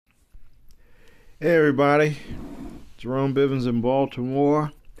Hey everybody, Jerome Bivens in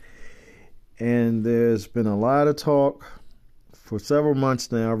Baltimore, and there's been a lot of talk for several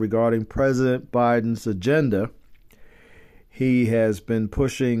months now regarding President Biden's agenda. He has been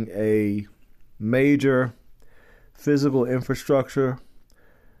pushing a major physical infrastructure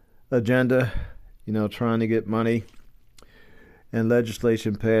agenda, trying to get money and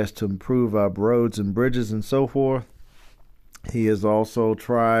legislation passed to improve our roads and bridges and so forth. He has also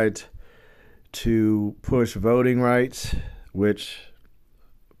tried to push voting rights, which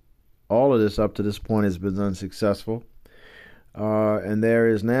all of this up to this point has been unsuccessful. And there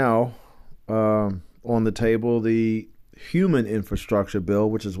is now on the table the human infrastructure bill,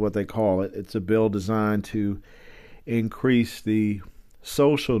 which is what they call it. It's a bill designed to increase the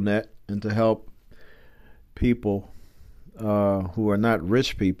social net and to help people who are not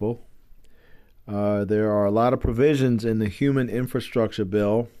rich people. There are a lot of provisions in the human infrastructure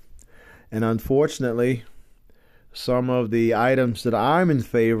bill. And unfortunately, some of the items that I'm in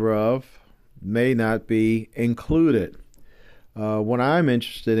favor of may not be included. What I'm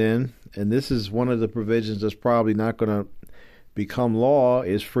interested in, and this is one of the provisions that's probably not going to become law,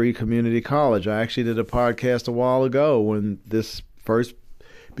 is free community college. I actually did a podcast a while ago when this first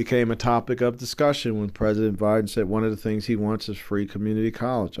became a topic of discussion, when President Biden said one of the things he wants is free community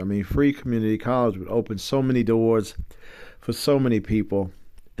college. I mean, free community college would open so many doors for so many people.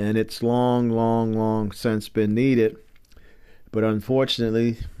 And it's long since been needed. But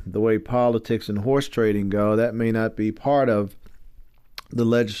unfortunately, the way politics and horse trading go, that may not be part of the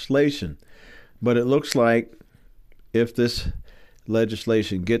legislation. But it looks like if this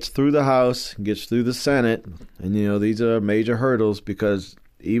legislation gets through the House, gets through the Senate, and these are major hurdles because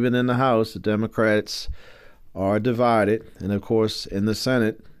even in the House, the Democrats are divided. And of course, in the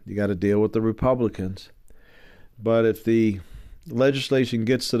Senate, you got to deal with the Republicans. But if the legislation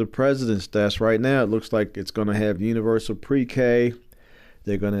gets to the president's desk right now, it looks like it's going to have universal pre-K.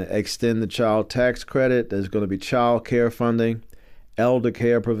 They're going to extend the child tax credit. There's going to be child care funding, elder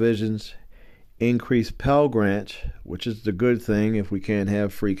care provisions, increased Pell Grant, which is the good thing if we can't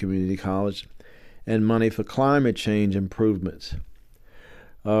have free community college, and money for climate change improvements.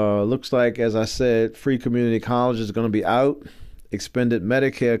 Looks like, as I said, free community college is going to be out. Expanded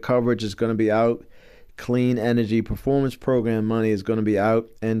Medicare coverage is going to be out. Clean Energy Performance Program money is going to be out,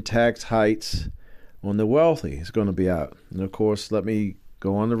 and tax hikes on the wealthy is going to be out. And of course, let me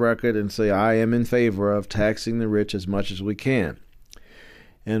go on the record and say I am in favor of taxing the rich as much as we can.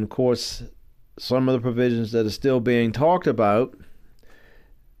 And of course, some of the provisions that are still being talked about: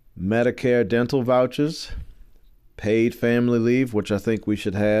 Medicare dental vouchers, paid family leave, which I think we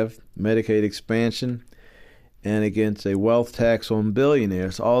should have, Medicaid expansion, and against a wealth tax on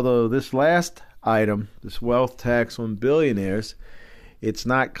billionaires. Although this last item, this wealth tax on billionaires, it's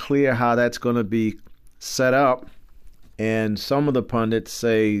not clear how that's going to be set up. And some of the pundits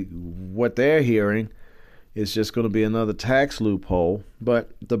say what they're hearing is just going to be another tax loophole.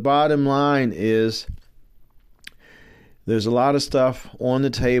 But the bottom line is there's a lot of stuff on the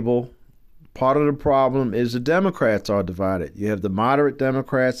table. Part of the problem is the Democrats are divided. You have the moderate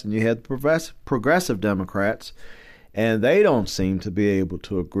Democrats and you have the progressive Democrats, and they don't seem to be able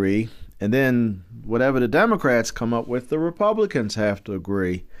to agree. And then whatever the Democrats come up with, the Republicans have to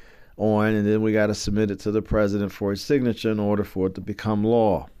agree on, and then we got to submit it to the president for his signature in order for it to become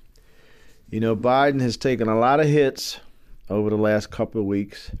law. Biden has taken a lot of hits over the last couple of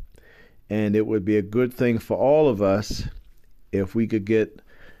weeks, and it would be a good thing for all of us if we could get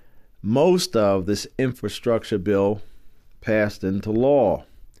most of this infrastructure bill passed into law.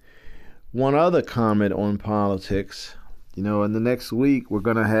 One other comment on politics. In the next week, we're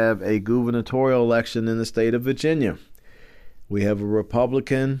going to have a gubernatorial election in the state of Virginia. We have a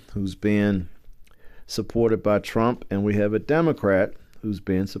Republican who's being supported by Trump, and we have a Democrat who's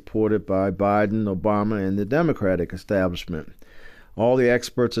being supported by Biden, Obama, and the Democratic establishment. All the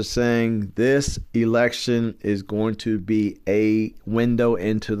experts are saying this election is going to be a window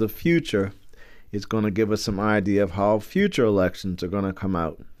into the future. It's going to give us some idea of how future elections are going to come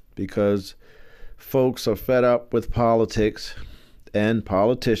out, because folks are fed up with politics and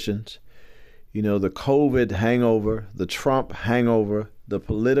politicians. The COVID hangover, the Trump hangover, the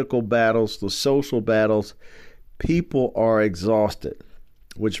political battles, the social battles. People are exhausted,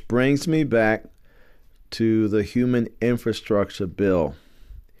 which brings me back to the human infrastructure bill.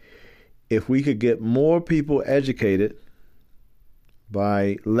 If we could get more people educated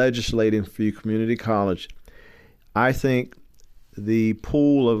by legislating free community college, I think the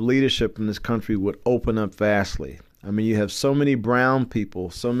pool of leadership in this country would open up vastly. I mean, you have so many brown people,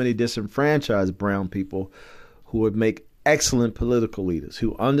 so many disenfranchised brown people who would make excellent political leaders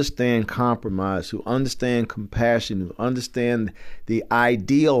who understand compromise, who understand compassion, who understand the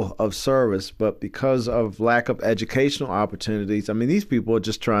ideal of service, but because of lack of educational opportunities, I mean, these people are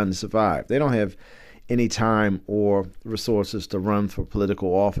just trying to survive. They don't have any time or resources to run for political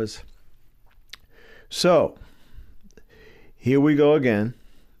office. So, here we go again.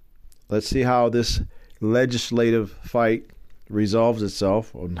 Let's see how this legislative fight resolves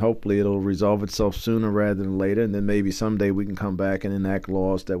itself, and hopefully it'll resolve itself sooner rather than later, and then maybe someday we can come back and enact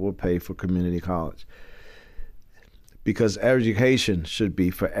laws that will pay for community college. Because education should be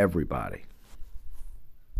for everybody.